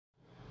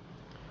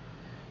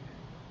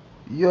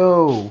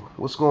Yo,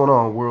 what's going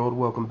on, world?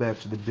 Welcome back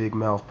to the Big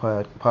Mouth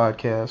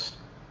Podcast.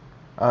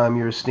 I'm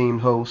your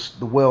esteemed host,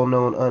 the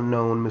well-known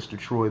unknown Mr.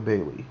 Troy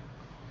Bailey.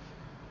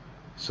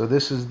 So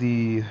this is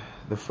the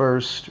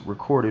first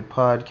recorded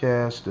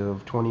podcast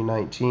of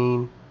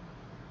 2019,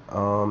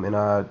 and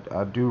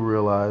I do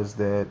realize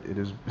that it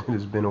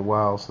has been a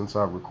while since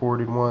I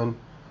recorded one.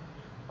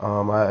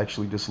 I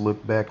actually just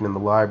looked back in the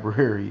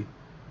library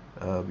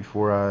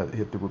before I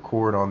hit the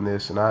record on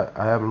this, and I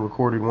haven't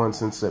recorded one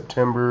since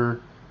September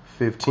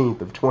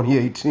 15th of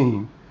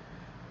 2018.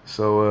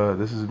 So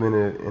this has been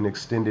an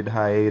extended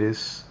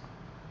hiatus.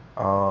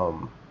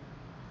 Um,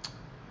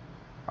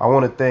 I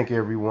want to thank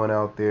everyone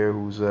out there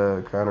who's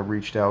kind of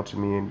reached out to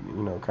me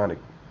and kind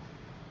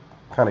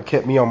of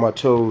kept me on my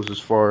toes as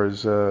far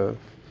as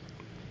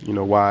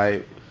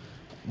why.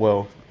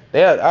 Well, I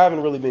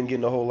haven't really been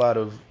getting a whole lot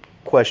of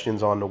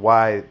questions on the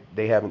why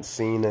they haven't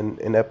seen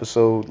an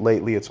episode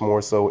lately. It's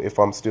more so if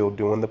I'm still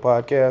doing the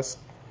podcast,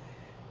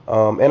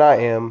 and I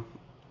am.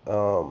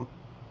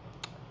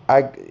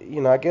 I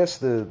guess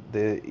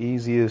the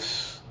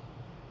easiest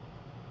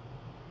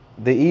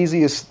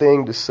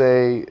thing to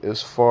say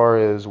as far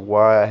as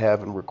why I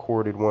haven't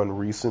recorded one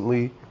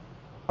recently,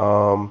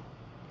 um,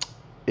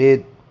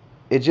 it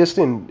it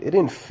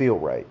didn't feel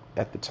right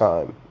at the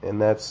time,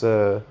 and that's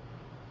kind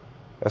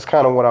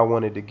of what I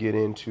wanted to get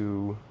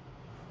into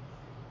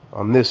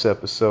on this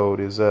episode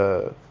is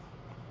how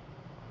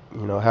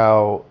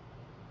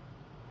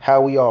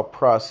we all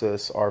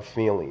process our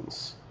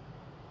feelings.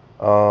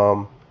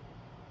 Um,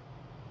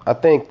 I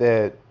think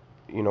that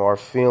our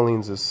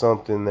feelings is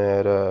something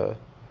that or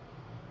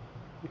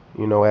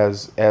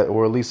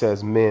at least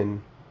as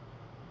men,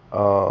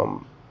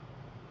 um,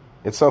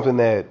 it's something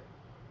that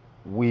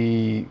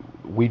we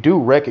do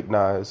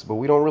recognize, but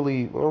we don't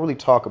really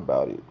talk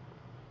about it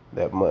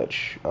that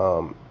much.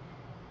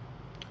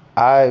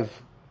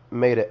 I've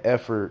made an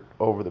effort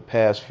over the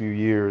past few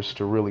years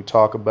to really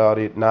talk about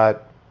it,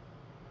 not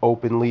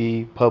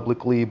openly,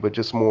 publicly, but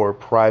just more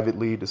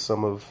privately to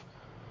some of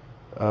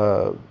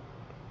uh,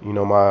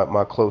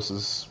 my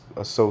closest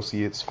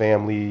associates,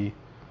 family,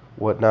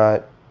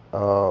 whatnot.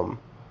 Um,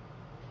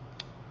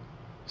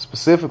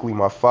 Specifically,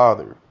 my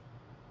father.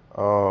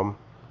 Um,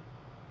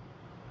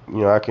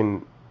 I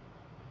can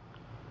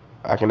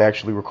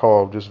actually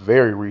recall just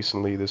very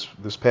recently this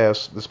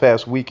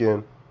past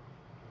weekend.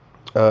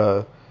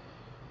 Uh,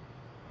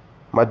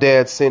 my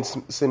dad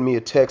sent me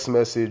a text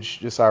message,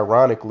 just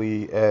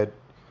ironically at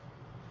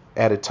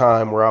a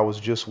time where I was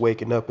just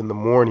waking up in the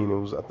morning. It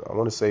was, I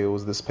want to say it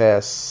was this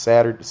past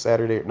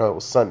Saturday. No, it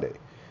was Sunday.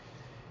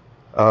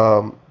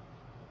 Um,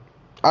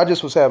 I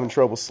just was having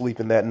trouble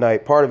sleeping that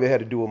night. Part of it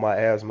had to do with my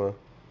asthma.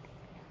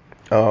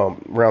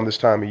 Around this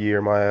time of year,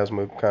 my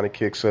asthma kind of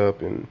kicks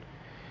up, and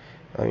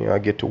I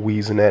get to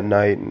wheezing at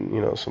night,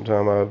 and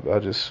sometimes I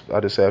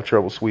just have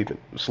trouble sleeping,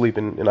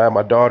 and I have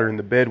my daughter in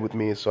the bed with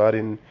me, so I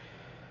didn't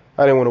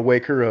want to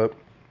wake her up.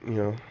 You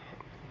know,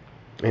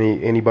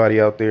 anybody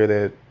out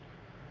there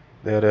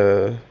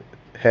that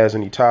has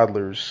any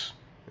toddlers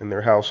in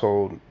their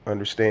household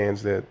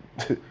understands that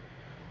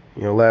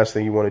last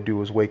thing you want to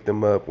do is wake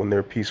them up when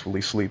they're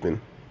peacefully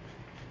sleeping.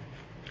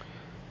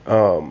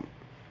 Um,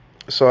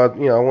 so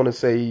I want to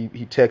say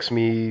he texted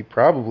me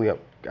probably,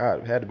 God,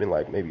 it had to have been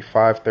like maybe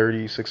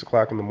 5:30, 6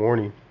 o'clock in the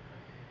morning,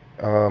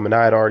 and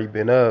I had already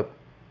been up.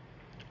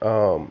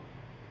 Um,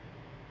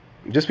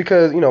 just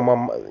because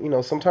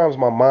sometimes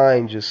my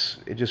mind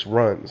just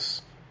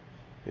runs,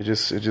 it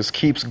just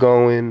keeps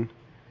going,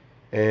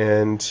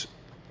 and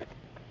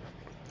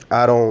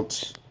I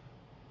don't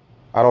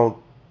I don't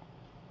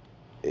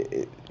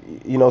it,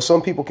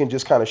 some people can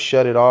just kind of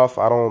shut it off.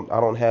 I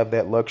don't have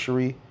that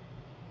luxury.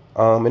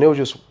 And it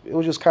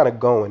was just kind of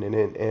going,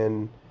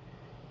 and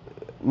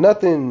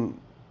nothing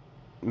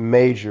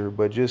major,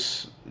 but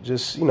just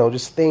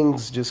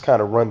things just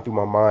kind of run through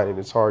my mind, and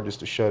it's hard just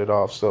to shut it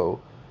off.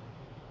 So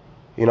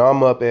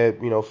I'm up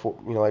at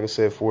like I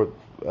said, for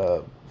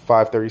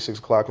 5:30, 6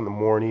 o'clock in the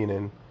morning,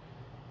 and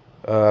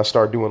I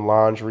start doing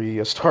laundry.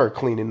 I start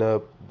cleaning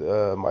up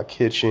my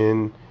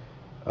kitchen.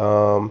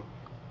 Um,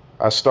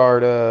 I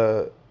start.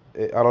 I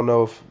don't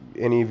know if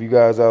any of you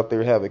guys out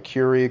there have a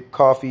Keurig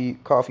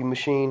coffee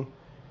machine,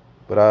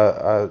 but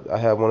I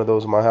have one of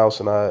those in my house,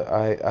 and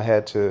I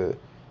had to.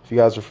 If you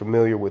guys are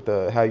familiar with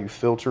how you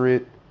filter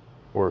it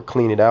or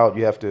clean it out,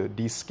 you have to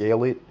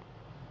descale it.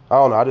 I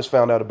don't know. I just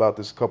found out about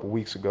this a couple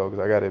weeks ago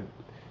because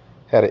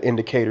had an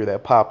indicator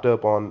that popped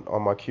up on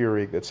my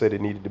Keurig that said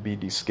it needed to be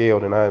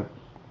descaled, and I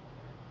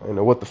didn't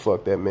know what the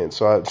fuck that meant.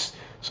 So I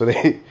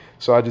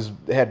just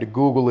had to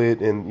Google it,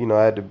 and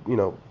I had to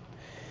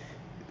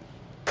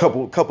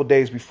couple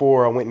days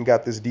before I went and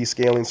got this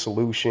descaling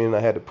solution. I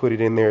had to put it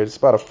in there. It's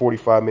about a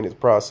 45 minute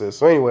process.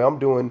 So anyway,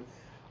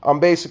 I'm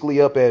basically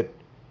up at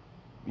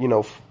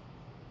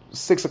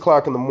 6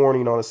 o'clock in the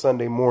morning on a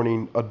Sunday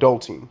morning,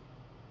 adulting.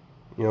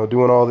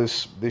 Doing all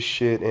this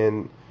shit,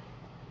 and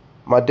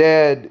my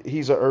dad,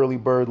 he's an early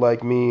bird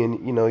like me,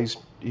 and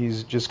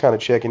he's just kind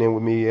of checking in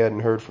with me. He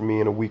hadn't heard from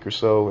me in a week or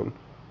so,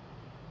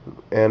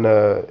 and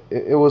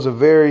it was a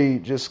very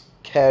just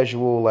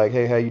casual, like,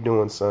 hey, how you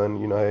doing, son?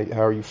 You know, hey,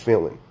 how are you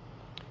feeling?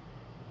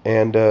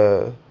 And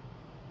I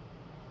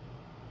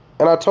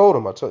told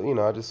him, I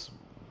just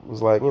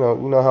was like, you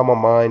know how my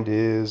mind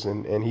is,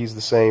 and he's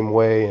the same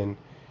way, and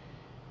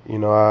you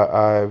know,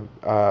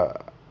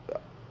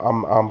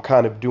 I'm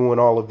kind of doing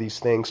all of these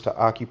things to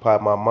occupy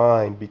my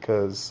mind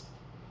because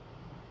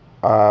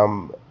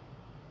I'm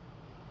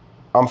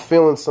I'm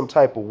feeling some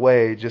type of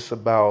way just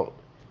about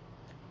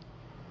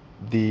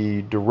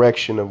the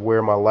direction of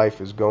where my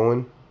life is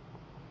going,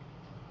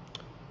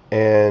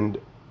 and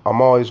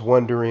I'm always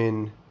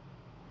wondering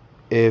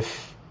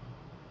if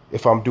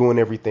I'm doing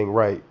everything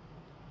right.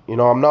 You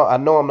know, I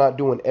know I'm not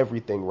doing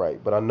everything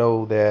right, but I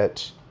know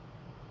that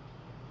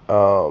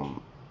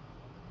um,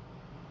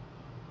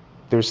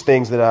 there's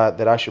things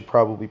that I should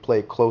probably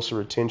pay closer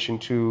attention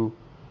to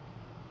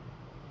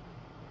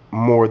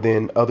more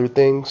than other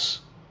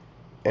things.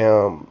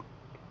 Um,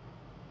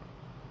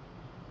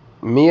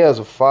 Me as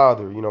a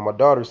father, you know, my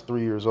daughter's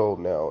 3 years old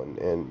now,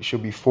 and she'll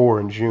be 4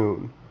 in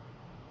June.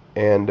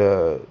 And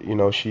you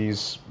know,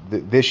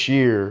 this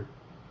year,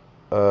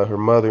 her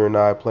mother and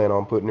I plan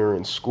on putting her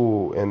in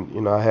school, and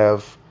you know,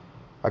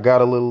 I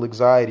got a little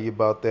anxiety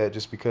about that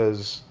just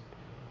because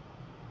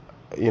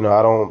you know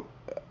I don't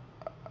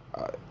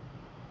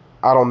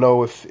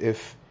know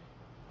if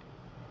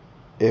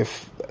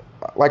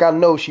like I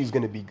know she's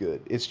gonna be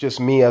good. It's just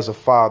me as a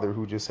father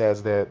who just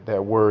has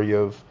that worry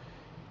of,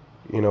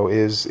 you know,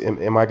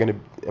 am I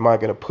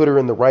gonna put her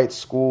in the right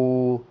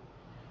school?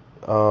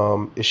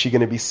 Is she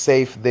gonna be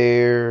safe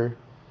there?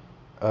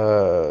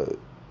 Uh,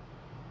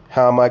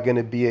 how am I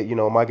gonna be at, you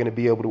know, am I gonna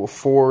be able to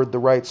afford the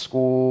right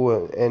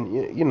school? And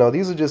you know,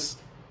 these are just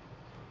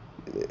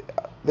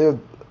they're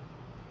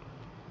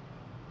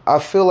I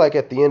feel like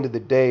at the end of the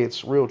day,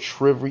 it's real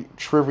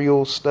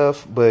trivial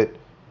stuff, but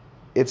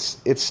it's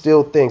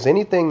still things.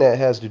 Anything that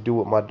has to do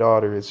with my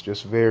daughter is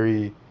just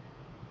very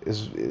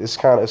it's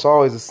kind of it's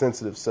always a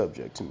sensitive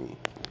subject to me.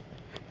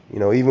 You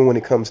know, even when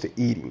it comes to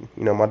eating.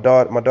 You know, my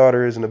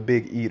daughter isn't a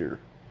big eater,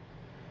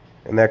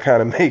 and that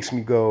kind of makes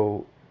me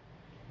go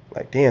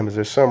like, damn, is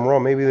there something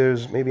wrong?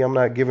 Maybe I'm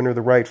not giving her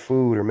the right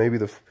food, or maybe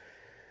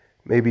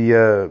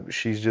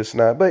she's just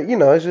not. But you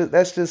know,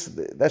 that's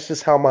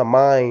just how my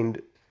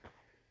mind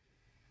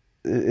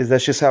is.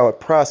 That's just how it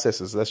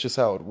processes. That's just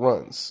how it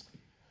runs.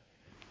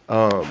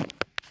 Um,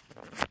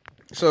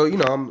 so you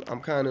know,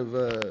 I'm kind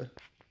of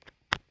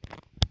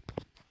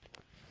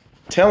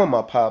telling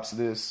my pops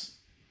this,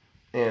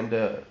 and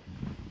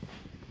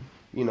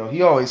you know,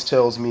 he always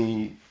tells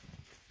me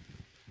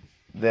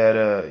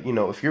that you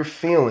know, if you're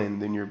feeling,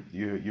 then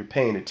you're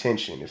paying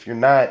attention. If you're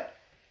not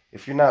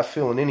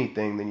feeling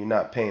anything, then you're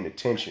not paying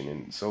attention.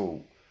 And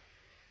so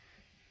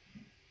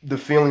the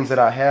feelings that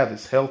I have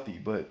is healthy,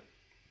 but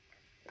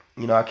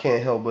you know, I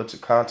can't help but to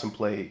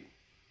contemplate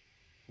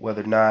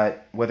whether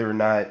or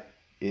not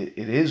it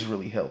is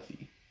really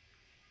healthy.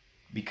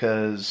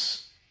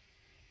 Because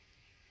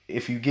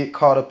if you get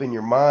caught up in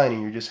your mind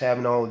and you're just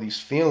having all of these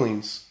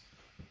feelings,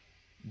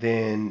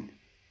 then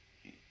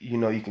you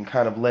know, you can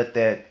kind of let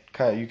that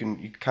kind of you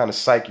can kind of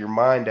psych your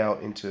mind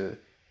out into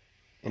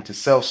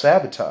self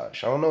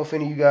sabotage. I don't know if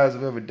any of you guys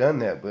have ever done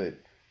that, but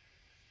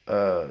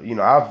you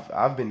know,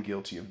 I've been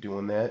guilty of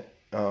doing that.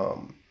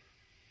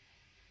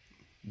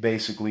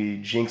 Basically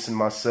jinxing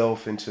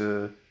myself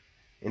into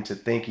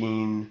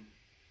thinking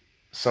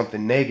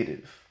something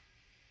negative.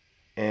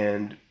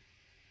 And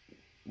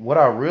what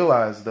I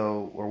realized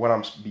though, or what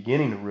I'm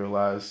beginning to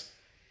realize,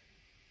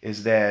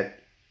 is that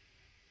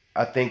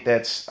I think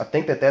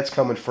that that's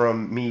coming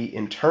from me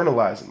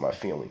internalizing my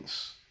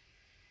feelings.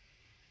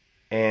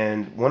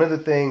 And one of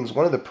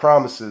the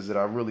promises that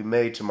I really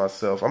made to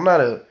myself, I'm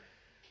not a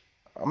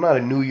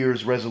New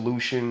Year's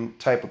resolution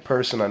type of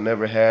person. I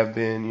never have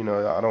been. You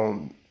know, I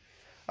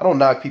don't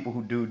knock people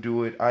who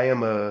do it. I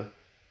am a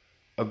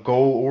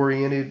goal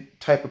oriented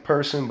type of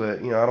person,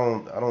 but you know, I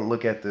don't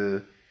look at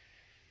the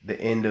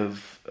end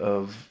of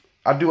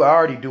I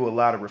already do a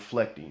lot of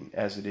reflecting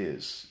as it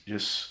is.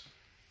 Just,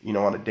 you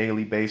know, on a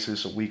daily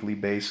basis, a weekly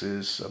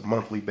basis, a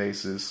monthly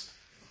basis,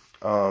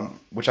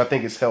 which I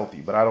think is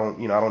healthy, but I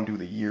don't do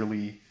the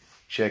yearly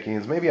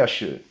check-ins. Maybe I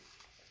should.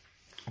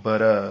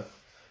 But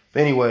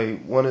anyway,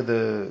 one of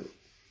the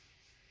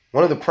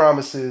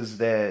promises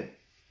that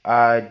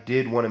I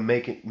did want to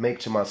make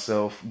to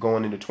myself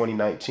going into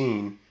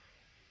 2019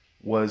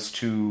 was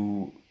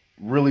to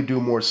really do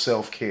more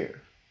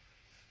self-care.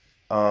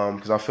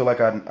 Because I feel like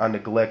I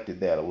neglected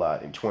that a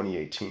lot in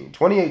 2018.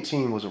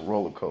 2018 was a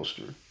roller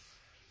coaster.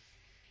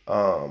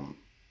 Um,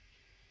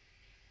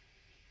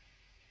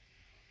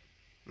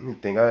 Let me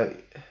think.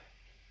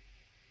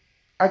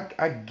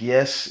 I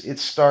guess it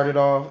started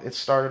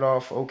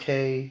off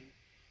okay.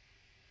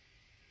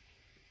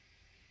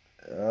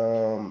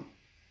 Um,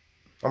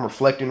 I'm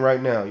reflecting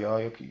right now,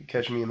 y'all. You can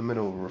catch me in the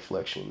middle of a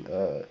reflection.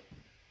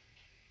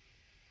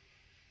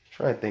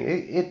 Trying to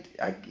think.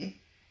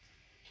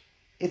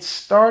 It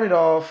started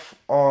off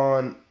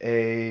on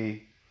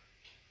a,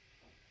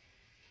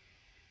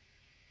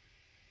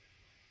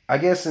 I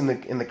guess in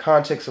the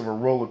context of a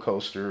roller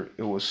coaster,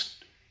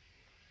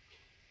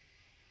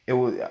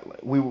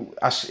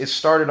 it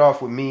started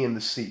off with me in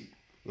the seat.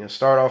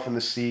 Start off in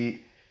the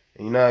seat,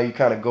 and you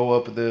kind of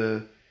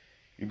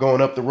you're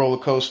going up the roller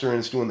coaster, and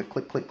it's doing the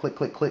click, click, click,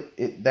 click, click.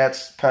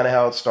 That's kind of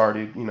how it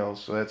started,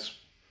 so that's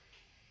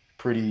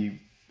pretty,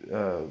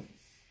 you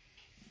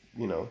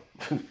know,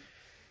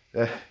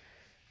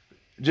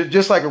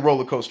 just like a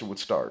roller coaster would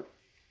start.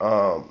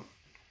 But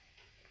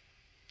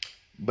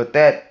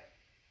that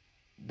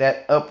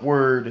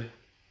upward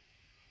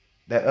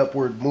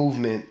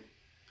movement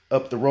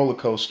up the roller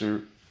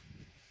coaster,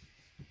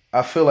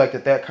 I feel like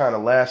that kind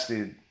of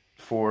lasted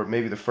for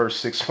maybe the first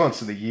 6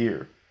 months of the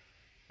year.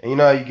 And you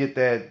know how you get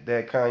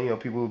that kind of,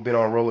 people who've been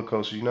on roller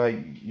coasters,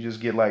 you just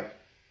get like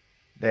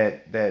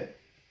that that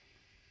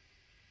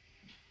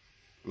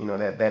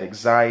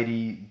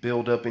anxiety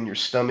build up in your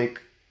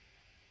stomach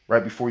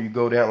right before you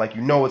go down. Like,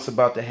 it's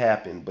about to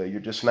happen, but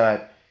you're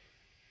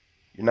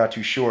not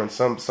too sure. And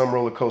some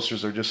roller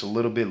coasters are just a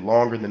little bit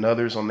longer than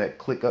others on that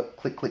click up,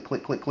 click, click,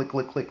 click, click, click,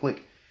 click, click,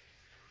 click.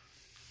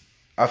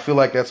 I feel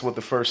like that's what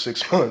the first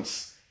 6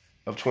 months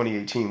of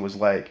 2018 was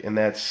like, and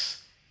I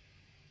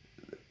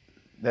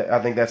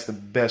think that's the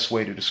best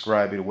way to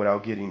describe it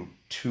without getting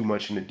too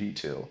much into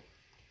detail.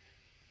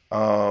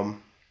 I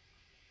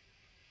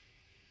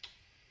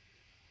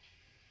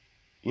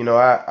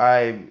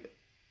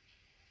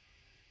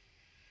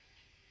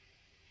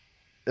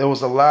there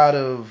was a lot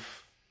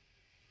of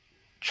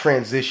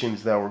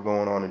transitions that were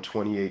going on in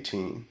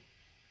 2018,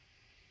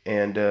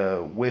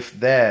 and with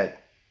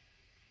that,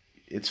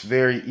 it's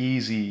very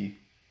easy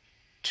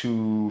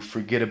to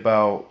forget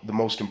about the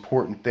most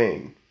important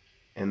thing,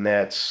 and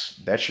that's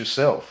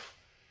yourself.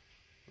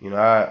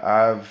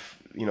 I've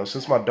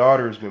since my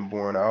daughter has been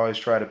born, I always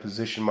try to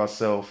position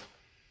myself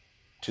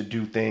to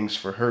do things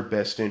for her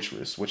best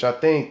interest, which I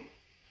think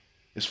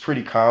is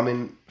pretty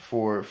common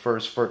for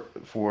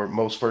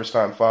most first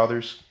time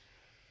fathers.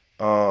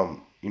 A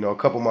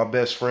couple of my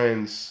best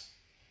friends,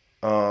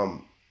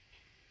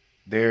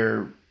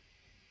 they're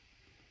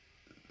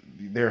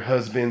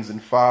husbands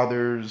and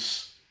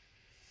fathers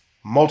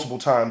multiple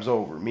times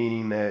over,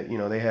 meaning that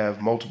they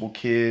have multiple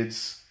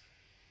kids.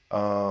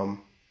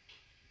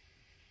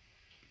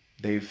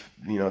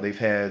 They've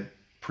had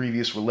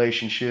previous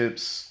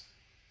relationships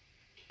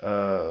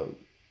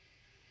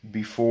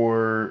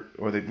before,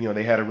 or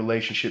they had a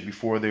relationship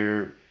before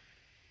they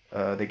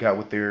got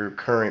with their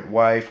current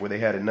wife, where they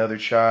had another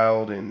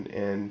child,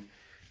 and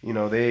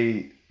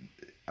I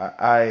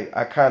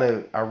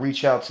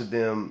reach out to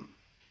them.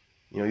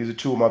 These are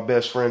two of my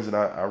best friends, and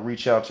I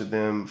reach out to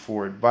them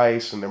for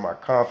advice, and they're my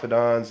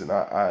confidants, and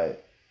I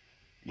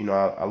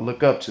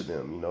look up to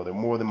them. They're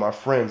more than my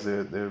friends.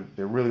 They're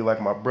really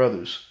like my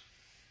brothers,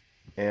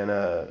 and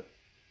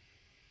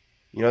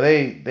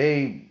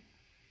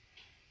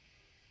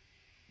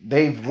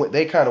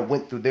they kind of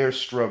went through their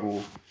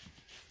struggle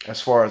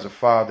as far as a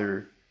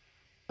father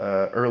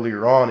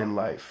earlier on in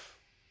life.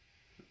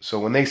 So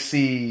when they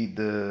see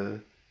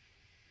the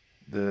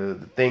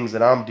things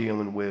that I'm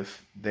dealing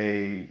with,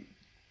 they,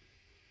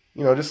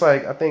 just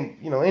like, I think,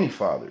 any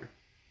father,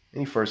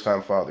 any first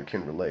time father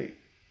can relate.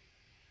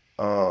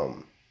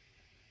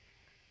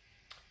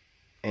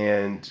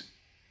 And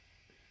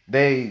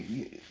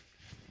they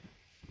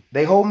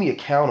hold me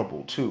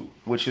accountable too,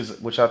 which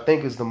I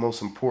think is the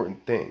most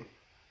important thing.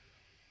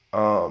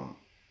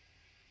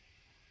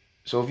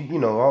 So if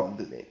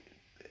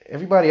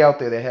everybody out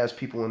there that has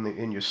people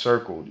in your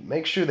circle,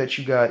 make sure that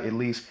you got at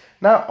least,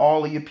 not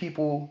all of your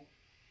people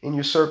in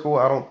your circle,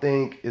 I don't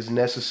think is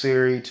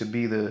necessary to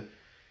be the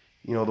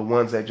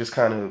ones that just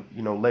kind of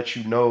let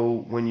you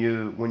know when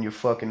you're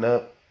fucking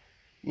up.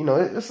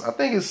 I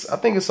think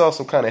it's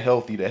also kind of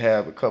healthy to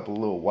have a couple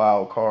little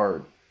wild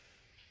card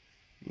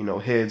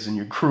heads in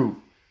your group,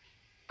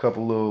 a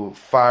couple little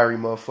fiery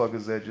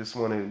motherfuckers that just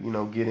want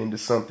to get into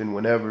something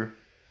whenever.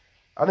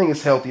 I think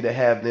it's healthy to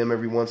have them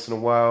every once in a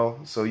while,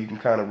 so you can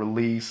kind of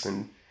release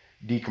and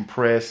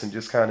decompress and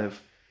just kind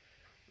of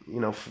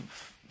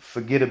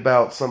forget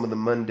about some of the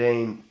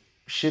mundane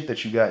shit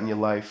that you got in your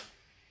life,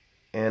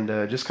 and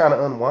just kind of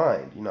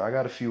unwind. I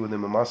got a few of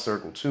them in my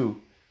circle too.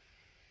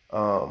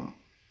 But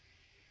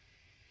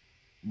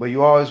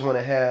you always want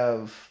to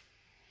have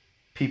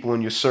people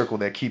in your circle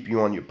that keep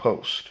you on your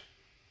post.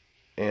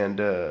 And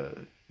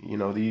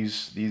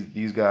these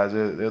guys,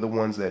 they're the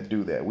ones that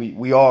do that.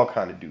 We all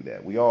kind of do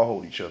that. We all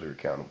hold each other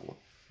accountable.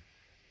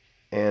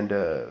 And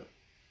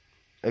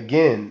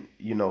again,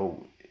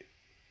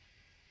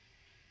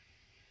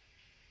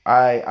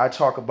 I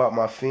talk about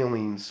my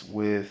feelings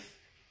with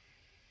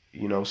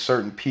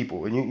certain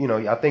people,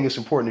 and I think it's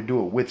important to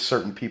do it with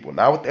certain people,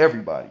 not with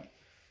everybody.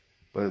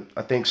 But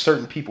I think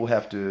certain people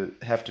have to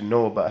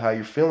know about how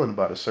you're feeling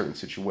about a certain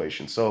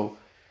situation. So,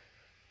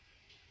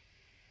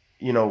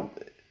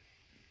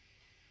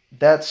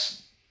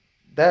 that's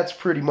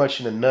pretty much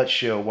in a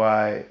nutshell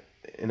why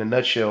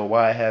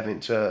I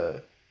haven't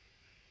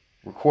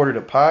recorded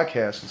a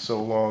podcast in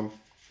so long,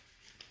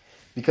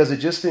 because it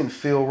just didn't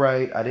feel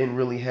right. I didn't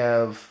really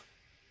have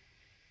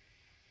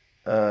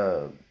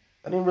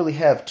I didn't really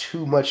have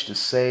too much to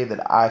say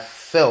that I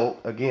felt,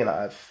 again,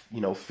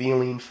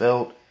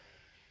 felt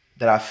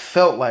that I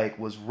felt like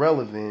was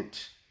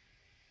relevant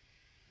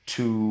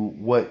to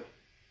what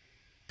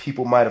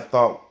people might have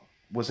thought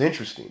was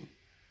interesting.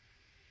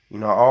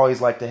 I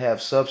always like to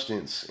have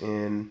substance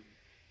in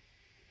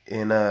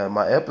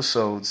my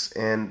episodes,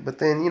 but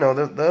then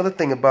the other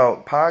thing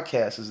about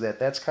podcasts is that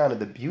that's kind of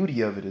the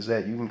beauty of it, is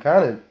that you can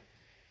kind of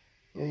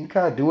you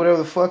kind of do whatever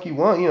the fuck you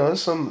want.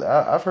 There's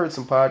I've heard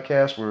some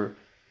podcasts where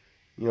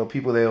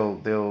people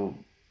they'll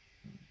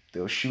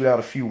shoot out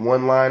a few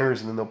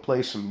one-liners and then they'll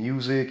play some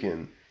music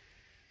and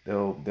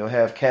they'll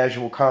have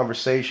casual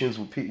conversations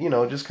with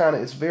people. Just kind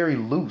of, it's very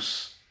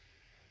loose.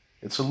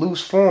 It's a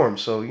loose form,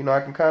 so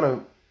I can kind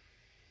of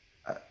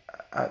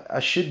I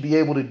should be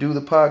able to do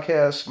the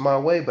podcast my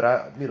way, but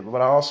I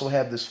also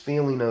have this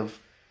feeling of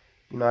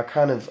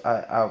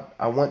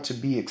I want to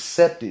be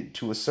accepted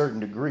to a certain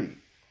degree.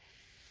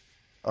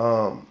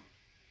 Um.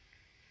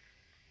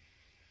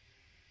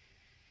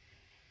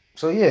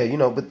 So yeah,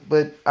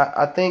 but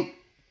I think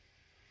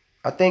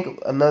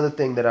another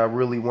thing that I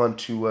really want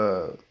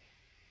to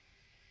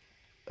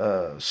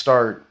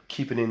start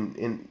keeping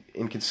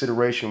in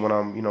consideration when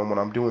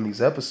I'm doing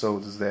these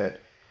episodes is that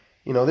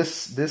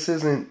this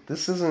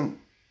isn't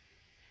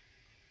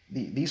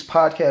these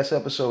podcast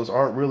episodes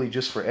aren't really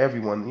just for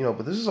everyone,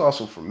 but this is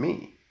also for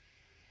me.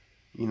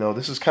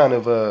 This is kind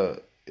of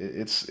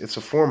it's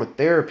a form of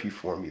therapy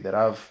for me that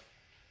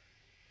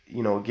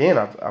again,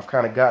 I've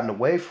kind of gotten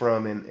away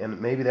from,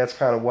 and maybe that's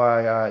kind of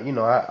why I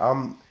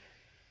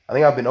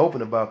think I've been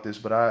open about this,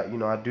 but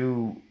I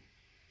do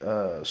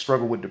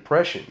struggle with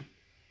depression.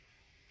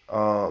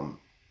 Um,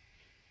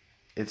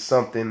 it's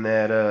something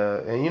that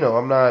and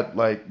I'm not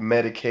like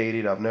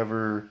medicated. I've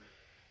never,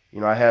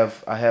 I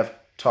have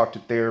talked to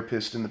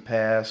therapists in the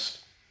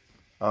past.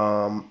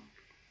 Um,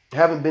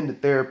 haven't been to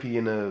therapy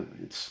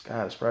it's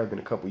probably been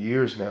a couple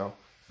years now.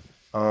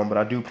 But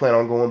I do plan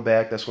on going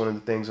back. That's one of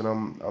the things that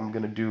I'm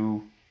gonna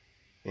do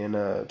in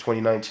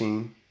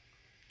 2019.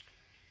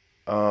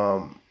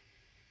 Um,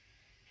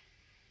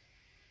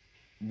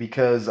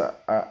 because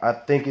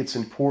I think it's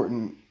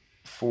important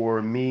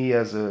for me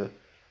as a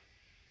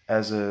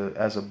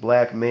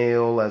black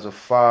male, as a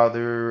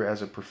father,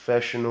 as a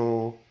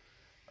professional,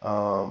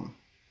 um,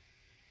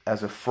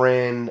 as a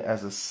friend,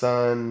 as a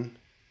son,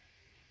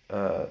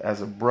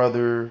 as a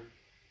brother,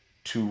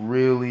 to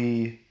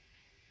really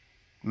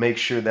make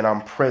sure that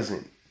I'm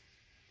present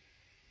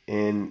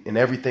in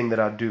everything that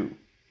I do.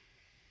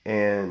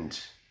 And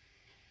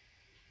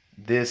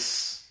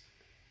this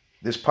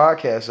this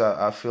podcast,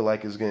 I feel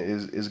like is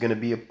gonna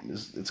be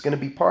it's gonna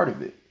be part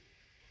of it.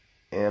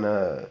 And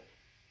I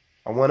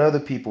want other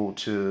people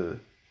to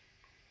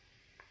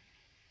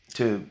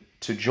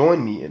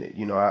join me in it.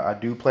 I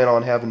do plan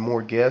on having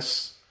more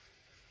guests.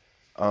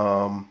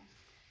 Um,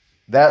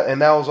 that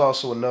was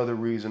also another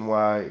reason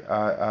why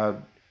I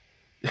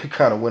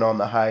kind of went on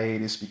the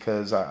hiatus,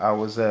 because I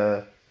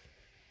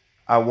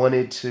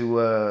wanted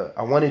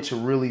to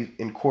really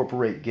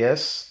incorporate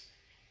guests,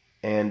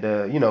 and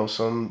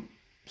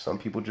some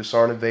people just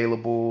aren't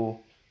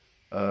available.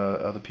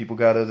 Other people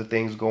got other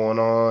things going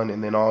on,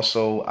 and then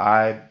also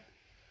I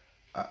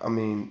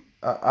mean,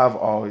 I've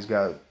always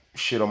got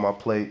shit on my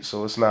plate,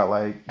 so it's not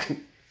like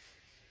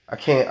I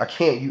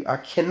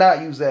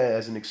cannot use that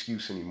as an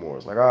excuse anymore.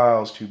 It's like, oh, I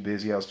was too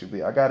busy. I was too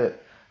busy.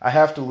 I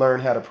have to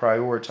learn how to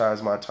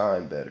prioritize my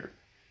time better.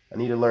 I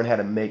need to learn how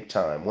to make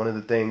time. One of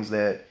the things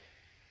that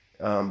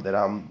I'm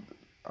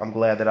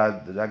glad that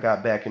I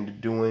got back into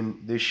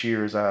doing this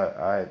year is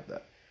I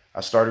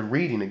started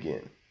reading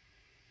again.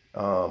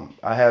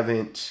 I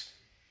haven't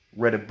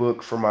read a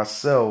book for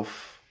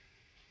myself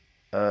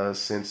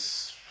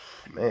since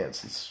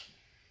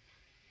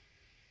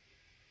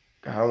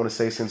I don't want to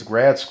say since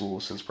grad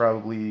school, since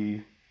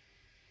probably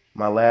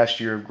my last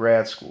year of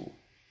grad school.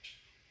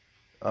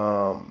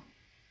 Um,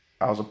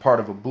 I was a part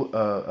of a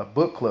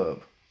book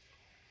club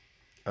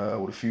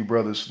with a few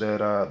brothers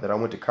that I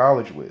went to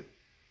college with,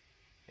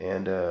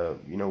 and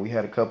we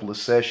had a couple of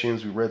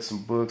sessions. We read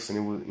some books, and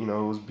it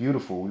was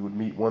beautiful. We would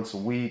meet once a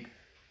week,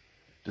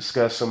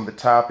 discuss some of the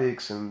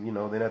topics, and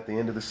then at the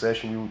end of the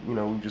session,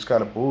 we just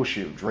kind of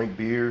bullshit, drink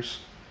beers,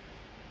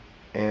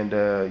 and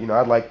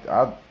I'd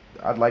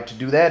like to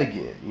do that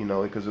again,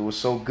 because it was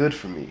so good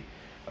for me.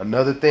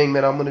 Another thing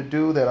that I'm gonna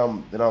do that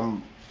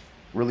I'm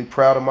really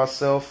proud of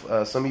myself.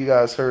 Some of you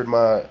guys heard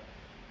my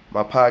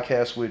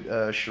podcast with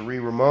Cherie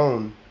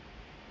Ramon.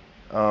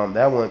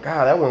 That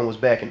one was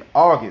back in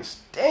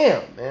August.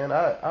 Damn, man,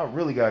 I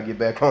really gotta get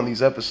back on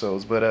these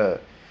episodes.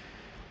 But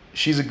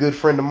she's a good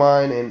friend of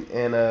mine,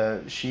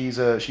 and she's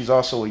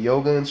also a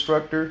yoga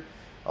instructor.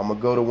 I'm gonna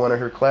go to one of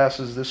her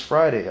classes this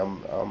Friday.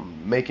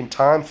 I'm making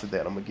time for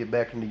that. I'm gonna get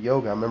back into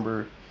yoga. I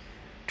remember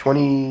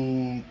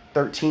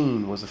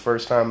 2013 was the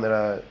first time that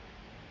I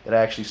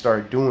actually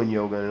started doing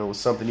yoga, and it was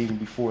something even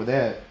before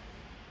that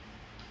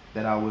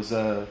I was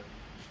I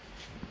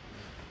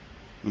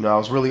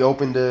was really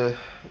open to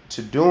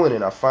doing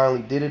it. I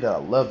finally did it, and I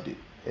loved it,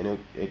 and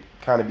it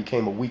kind of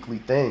became a weekly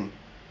thing.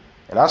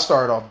 And I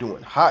started off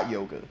doing hot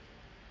yoga.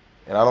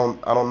 And I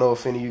don't know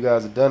if any of you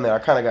guys have done that. I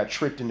kind of got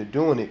tricked into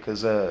doing it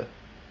because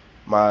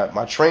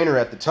my trainer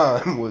at the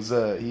time was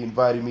he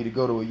invited me to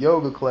go to a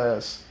yoga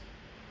class.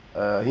 He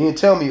didn't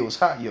tell me it was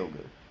hot yoga.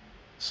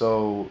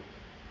 So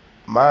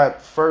my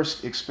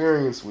first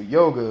experience with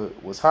yoga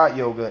was hot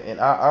yoga, and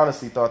I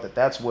honestly thought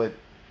that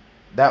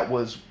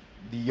was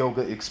the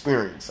yoga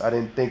experience. I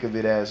didn't think of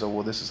it as, oh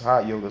well, this is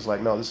hot yoga. It's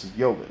like, no, this is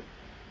yoga.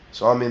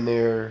 So I'm in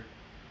there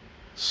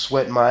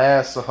sweating my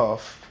ass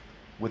off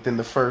within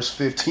the first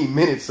 15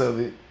 minutes of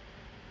it,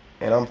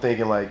 and I'm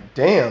thinking like,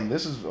 damn,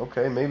 this is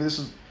okay. Maybe this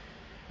is.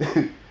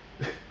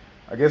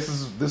 I guess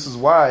this is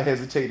why I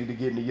hesitated to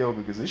get into yoga,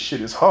 because this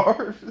shit is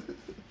hard.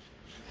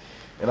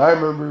 And I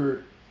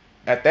remember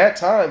at that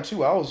time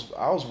too, I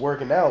was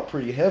working out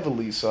pretty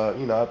heavily, so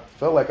I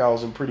felt like I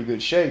was in pretty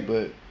good shape.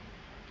 But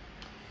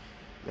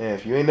man,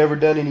 if you ain't never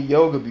done any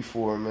yoga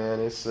before, man,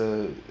 it's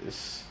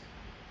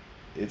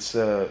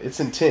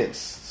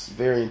intense. It's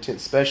very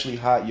intense, especially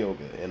hot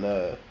yoga. And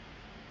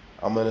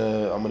I'm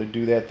gonna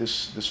do that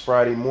this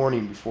Friday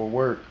morning before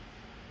work.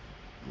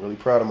 I'm really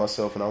proud of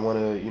myself, and I want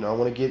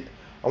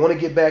to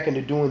get back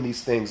into doing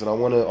these things, and I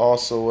want to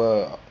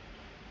also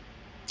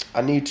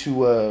I need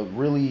to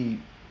really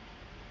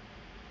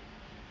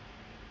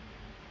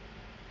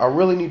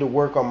need to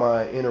work on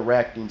my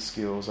interacting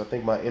skills. I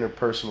think my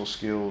interpersonal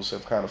skills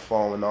have kind of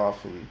fallen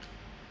off in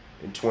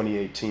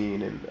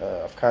 2018, and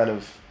I've kind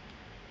of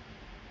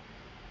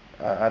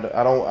I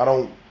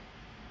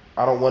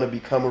don't want to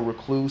become a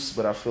recluse,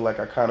 but I feel like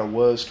I kind of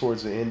was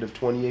towards the end of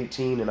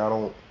 2018, and I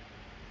don't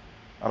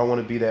want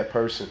to be that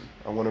person.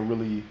 I want to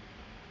really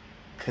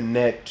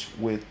connect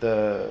with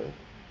or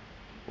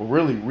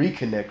really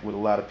reconnect with a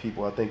lot of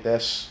people. I think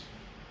that's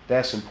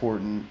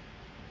important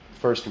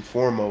first and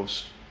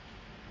foremost.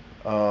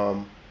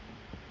 Um,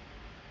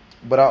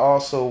 but I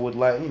also would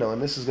like, and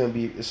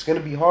it's gonna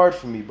be hard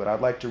for me, but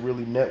I'd like to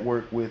really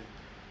network with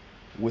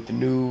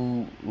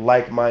new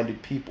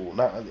like-minded people.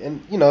 Not,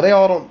 and they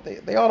all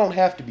don't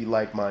have to be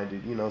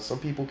like-minded. Some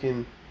people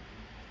can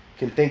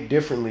think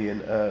differently,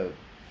 and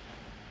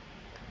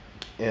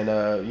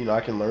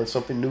I can learn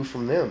something new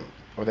from them,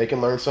 or they can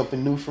learn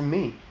something new from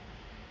me.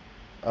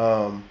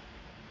 Um,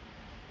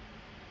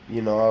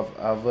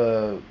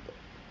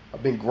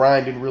 I've been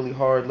grinding really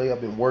hard lately.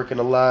 I've been working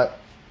a lot.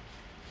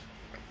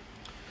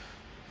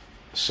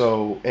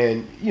 So,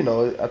 and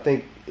I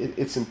think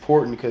it's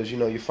important because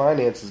your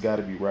finances got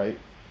to be right.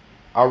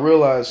 I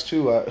realized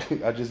too.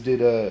 I just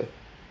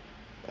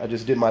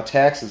did my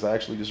taxes. I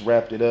actually just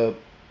wrapped it up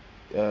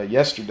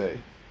yesterday,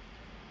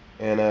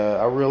 and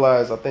I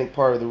realized I think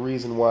part of the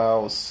reason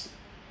why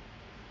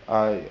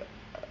I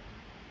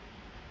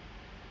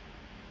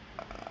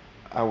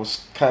I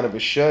was kind of a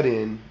shut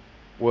in.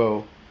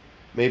 Well,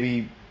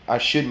 maybe I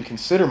shouldn't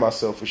consider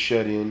myself a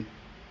shut in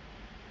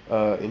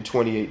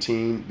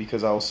 2018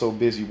 because I was so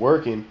busy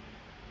working.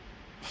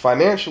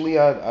 Financially,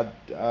 I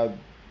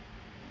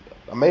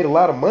made a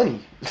lot of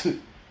money,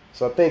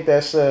 so I think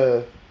that's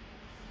I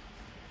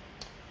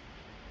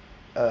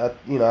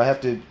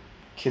have to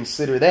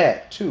consider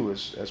that too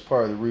as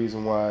part of the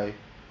reason why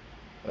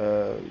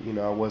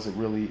I wasn't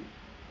really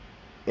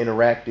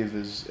interactive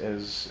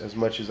as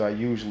much as I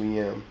usually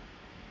am.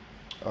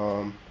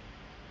 Um,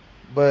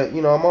 but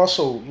I'm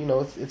also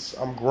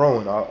I'm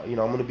growing. I'm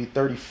gonna be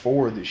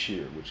 34 this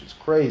year, which is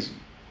crazy.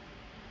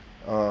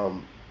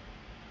 Um,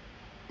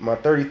 my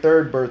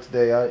 33rd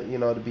birthday,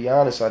 to be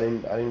honest, I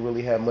didn't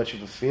really have much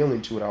of a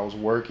feeling to it. I was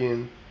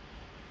working.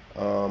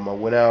 I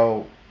went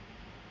out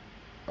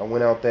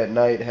that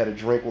night, had a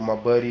drink with my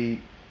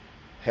buddy,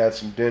 had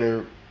some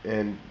dinner,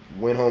 and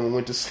went home and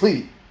went to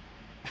sleep.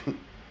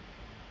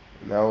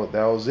 And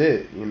that was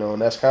it,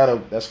 and that's kind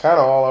of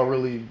all I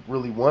really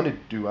wanted to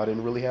do. I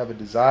didn't really have a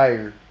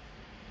desire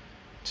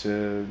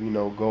to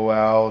go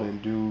out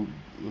and do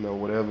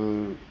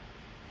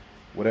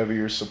whatever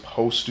you're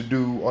supposed to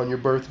do on your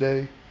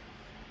birthday.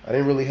 I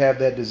didn't really have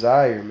that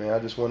desire, man. I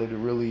just wanted to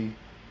really,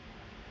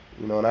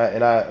 and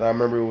I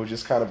remember it was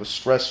just kind of a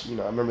stress.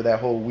 I remember that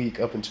whole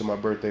week up until my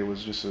birthday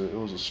was it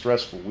was a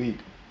stressful week.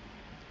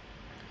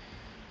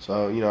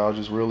 So I was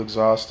just real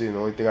exhausted. And the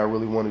only thing I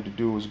really wanted to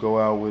do was go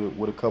out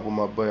with a couple of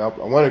my buddies. I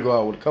wanted to go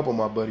out with a couple of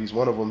my buddies.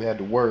 One of them had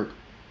to work,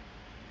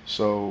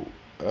 so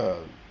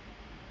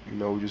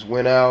we just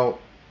went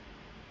out.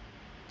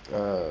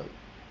 Uh,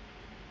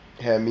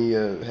 had me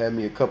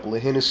a couple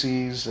of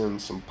Hennessy's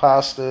and some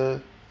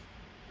pasta.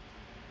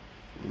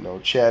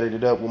 Chatted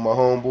it up with my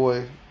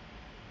homeboy.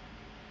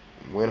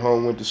 Went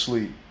home, went to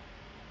sleep.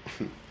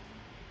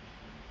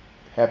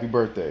 Happy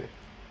birthday.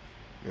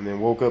 And then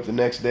woke up the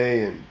next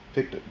day and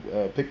picked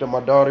up my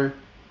daughter.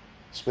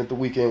 Spent the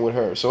weekend with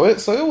her. So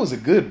it was a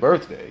good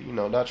birthday.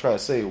 Not trying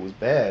to say it was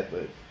bad,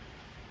 but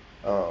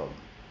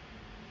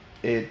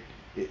it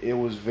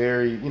was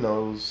very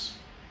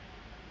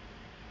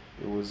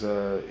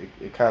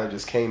it kind of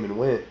just came and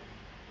went.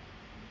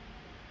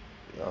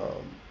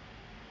 Um,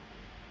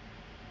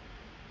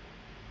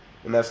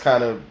 and that's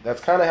kind of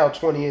how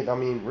 28. I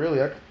mean, really,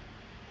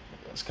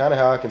 that's kind of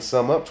how I can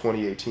sum up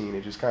 2018.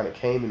 It just kind of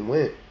came and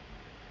went.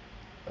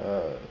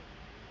 Uh,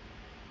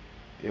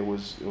 it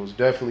was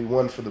definitely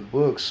one for the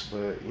books,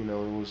 but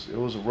it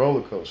was a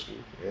roller coaster,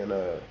 and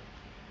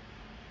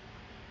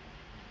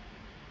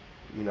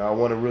I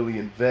want to really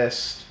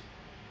invest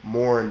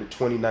more into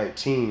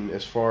 2019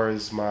 as far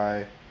as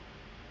my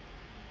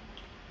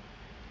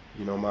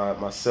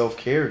self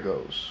care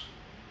goes.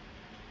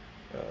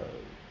 Uh,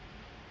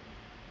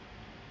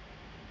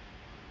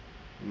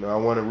 I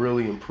want to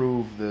really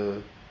improve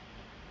the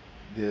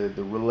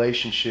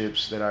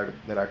relationships that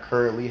I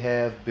currently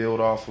have,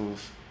 build off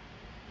of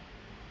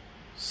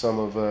some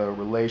of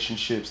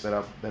relationships that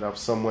I've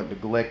somewhat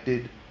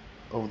neglected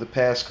over the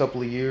past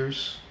couple of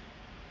years.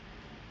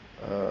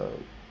 Uh,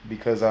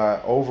 because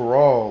I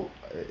overall,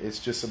 it's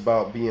just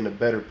about being a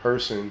better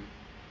person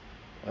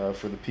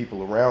for the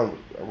people around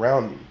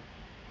me.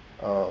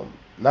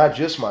 Not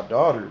just my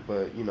daughter,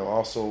 but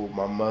also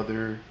my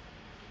mother,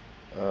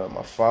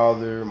 my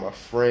father, my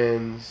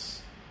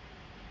friends.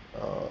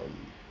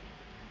 Um,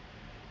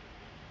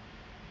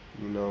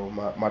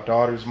 my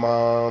daughter's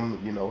mom.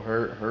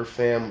 Her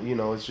family.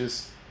 It's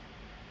just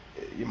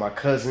my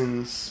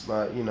cousins.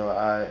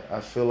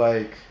 I feel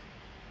like,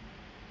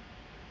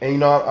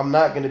 and I'm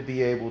not gonna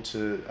be able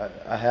to.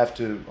 I have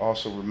to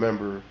also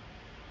remember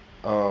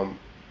um,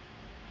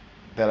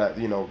 that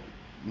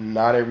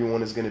not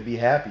everyone is gonna be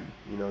happy.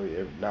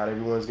 Not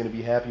everyone is gonna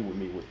be happy with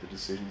me with the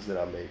decisions that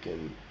I make,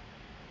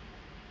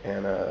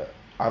 and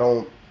I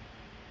don't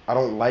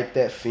like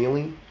that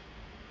feeling.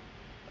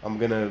 I'm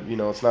gonna,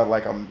 it's not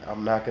like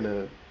I'm not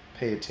gonna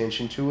pay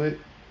attention to it.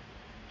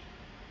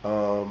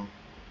 Um,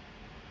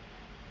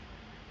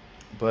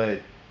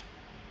 but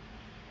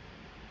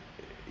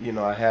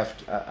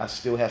I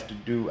still have to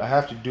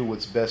do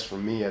what's best for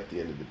me at the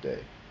end of the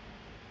day.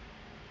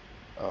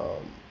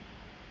 Um,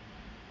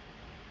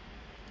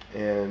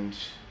 and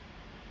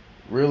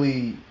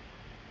really,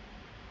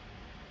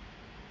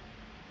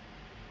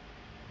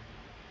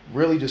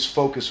 really just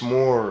focus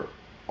more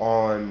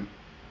on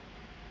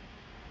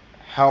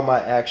how my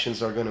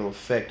actions are going to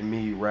affect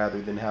me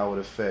rather than how it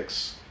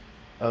affects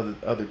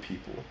other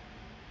people.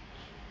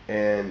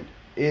 And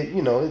it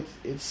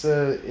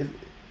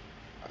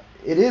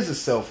is a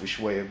selfish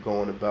way of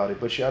going about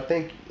it, but I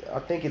think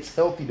it's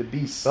healthy to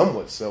be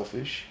somewhat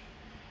selfish.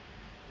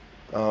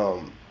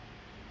 Um,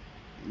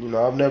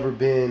 I've never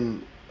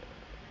been.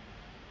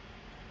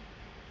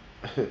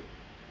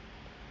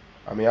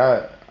 I mean,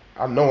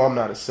 I know I'm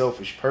not a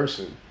selfish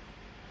person.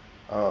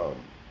 Um,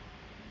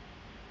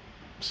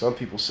 some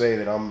people say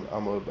that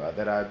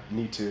that I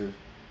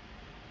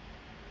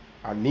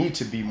need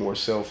to be more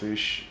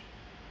selfish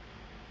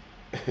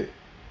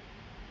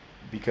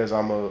because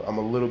I'm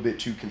a little bit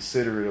too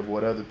considerate of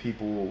what other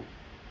people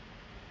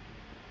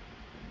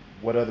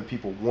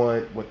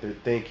want, what they're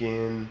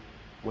thinking,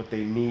 what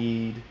they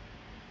need,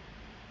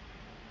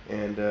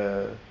 and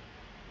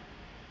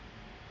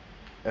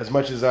as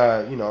much as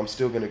I'm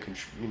still gonna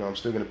I'm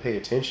still gonna pay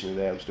attention to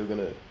that. I'm still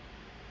gonna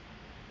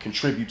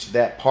contribute to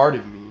that part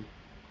of me,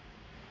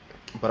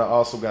 but I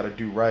also got to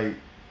do right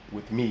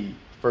with me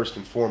first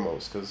and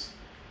foremost, because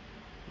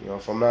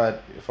if I'm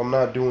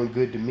not doing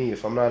good to me,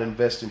 if I'm not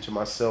investing to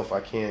myself,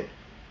 I can't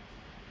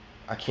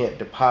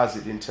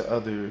deposit into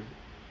other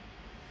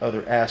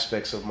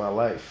aspects of my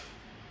life.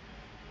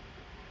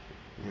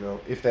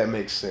 If that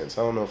makes sense.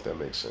 I don't know if that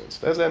makes sense.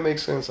 Does that make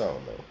sense? I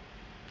don't know.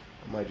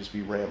 I might just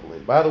be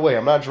rambling. By the way,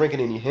 I'm not drinking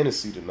any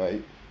Hennessy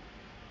tonight.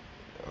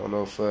 I don't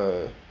know if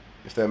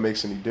that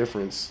makes any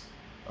difference.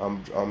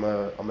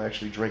 I'm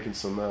actually drinking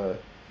some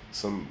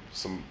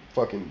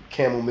fucking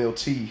chamomile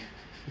tea,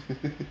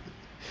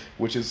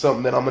 which is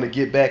something that I'm gonna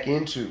get back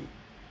into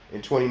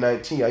in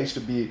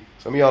 2019.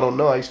 Some of y'all don't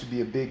know, I used to be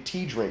a big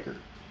tea drinker.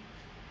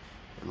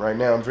 And right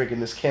now I'm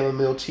drinking this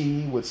chamomile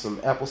tea with some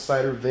apple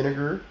cider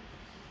vinegar,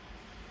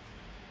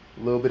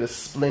 a little bit of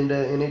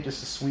Splenda in it just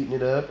to sweeten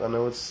it up. I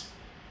know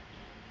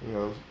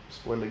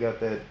Splenda got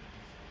that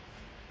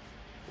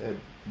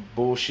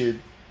bullshit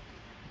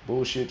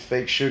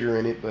fake sugar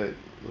in it, but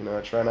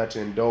I try not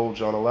to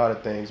indulge on a lot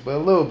of things, but a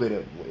little bit of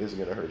it isn't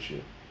gonna hurt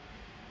you.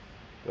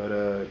 But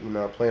I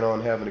plan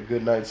on having a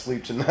good night's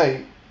sleep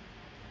tonight.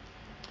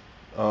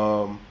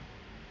 Um,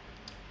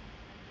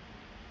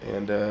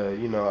 and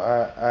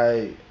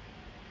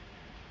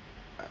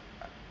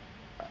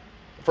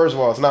first of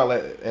all, it's not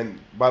and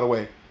by the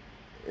way,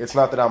 it's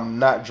not that I'm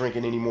not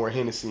drinking any more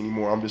Hennessy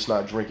anymore. I'm just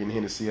not drinking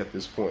Hennessy at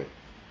this point.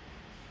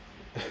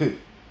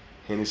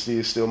 Hennessy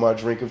is still my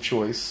drink of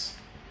choice.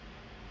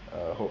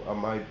 I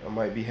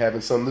might be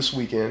having some this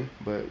weekend,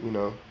 but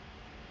I'm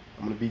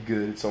gonna be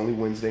good. It's only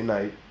Wednesday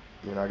night,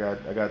 and I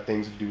got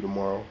things to do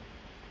tomorrow.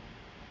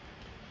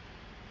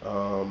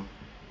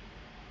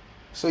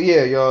 So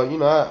yeah, y'all.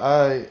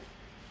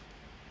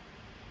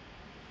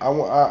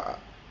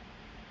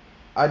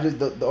 I just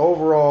the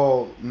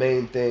overall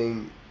main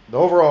thing, the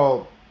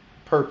overall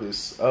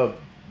purpose of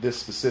this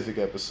specific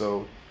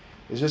episode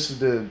is just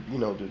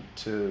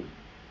to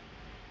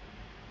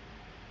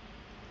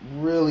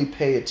really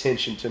pay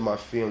attention to my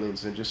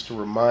feelings, and just to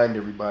remind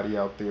everybody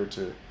out there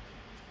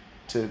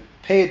to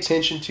pay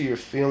attention to your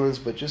feelings,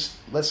 but just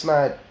let's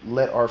not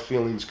let our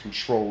feelings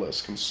control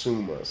us,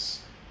 consume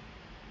us.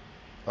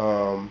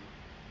 Um,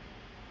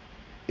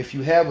 if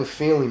you have a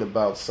feeling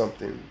about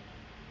something,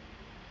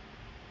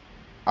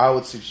 I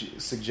would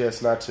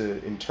suggest not to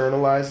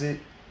internalize it.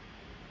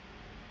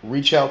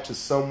 Reach out to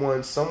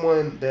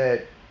someone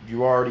that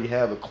you already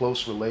have a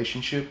close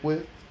relationship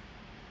with,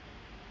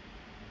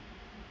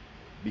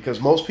 because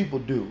most people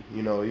do.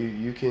 You know,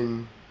 you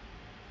can,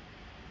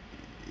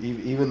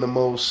 even the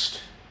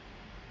most,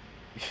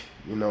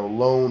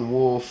 lone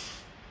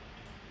wolf,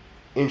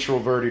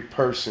 introverted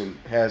person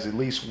has at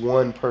least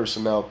one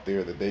person out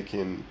there that they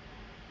can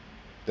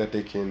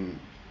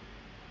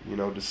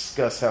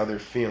discuss how they're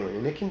feeling.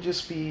 And it can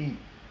just be,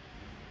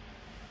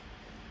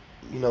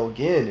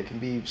 again, it can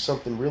be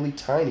something really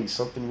tiny,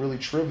 something really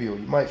trivial.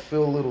 You might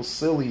feel a little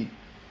silly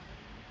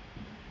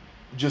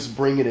just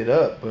bringing it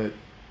up, but,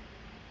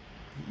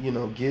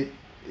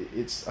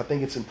 I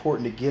think it's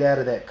important to get out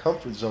of that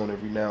comfort zone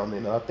every now and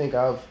then.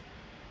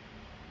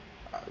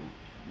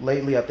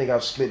 Lately, I think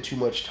I've spent too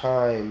much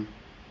time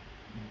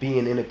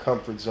being in a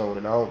comfort zone,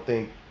 and I don't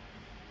think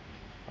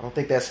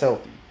that's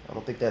healthy. I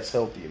don't think that's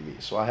healthy in me.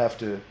 So I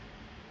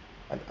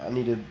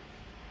need to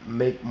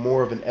make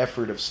more of an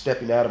effort of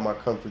stepping out of my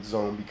comfort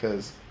zone,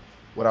 because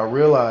what I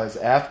realize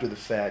after the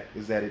fact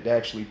is that it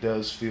actually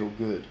does feel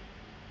good.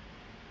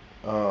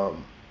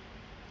 Um,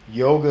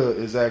 Yoga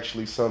is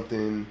actually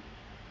something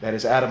that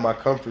is out of my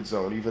comfort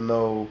zone, even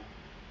though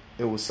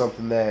it was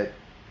something that,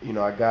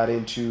 I got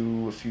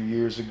into a few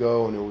years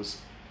ago, and it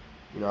was,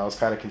 I was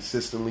kind of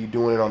consistently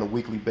doing it on a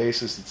weekly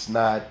basis. It's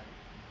not,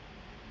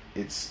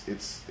 it's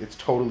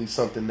totally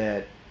something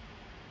that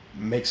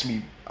makes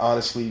me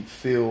honestly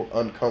feel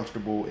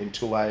uncomfortable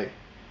until I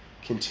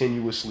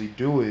continuously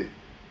do it,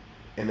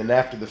 and then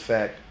after the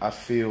fact I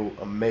feel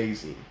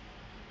amazing.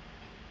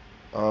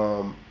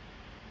 Um,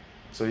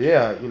 so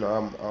yeah,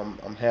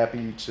 I'm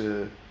happy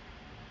to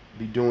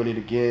be doing it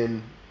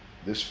again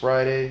this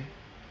Friday.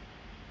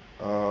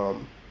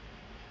 Um,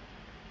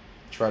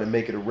 Try to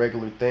make it a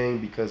regular thing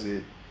because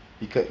it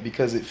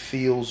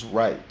feels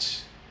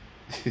right.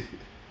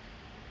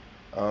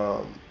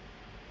 um,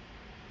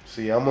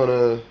 See, I'm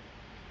gonna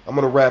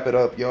wrap it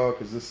up, y'all,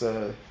 because this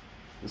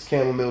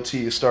chamomile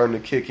tea is starting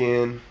to kick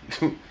in.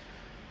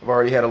 I've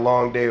already had a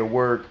long day of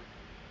work,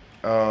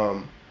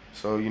 so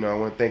I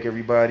want to thank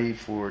everybody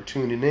for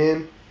tuning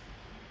in.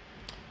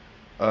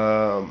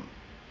 Um,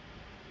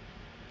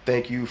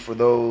 Thank you for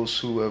those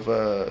who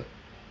have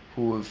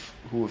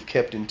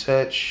kept in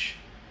touch,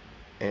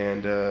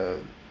 and the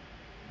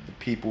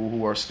people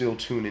who are still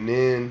tuning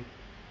in,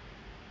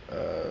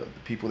 the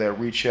people that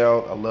reach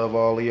out. I love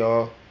all of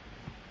y'all.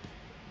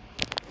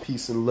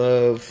 Peace and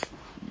love.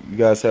 You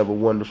guys have a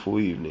wonderful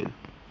evening.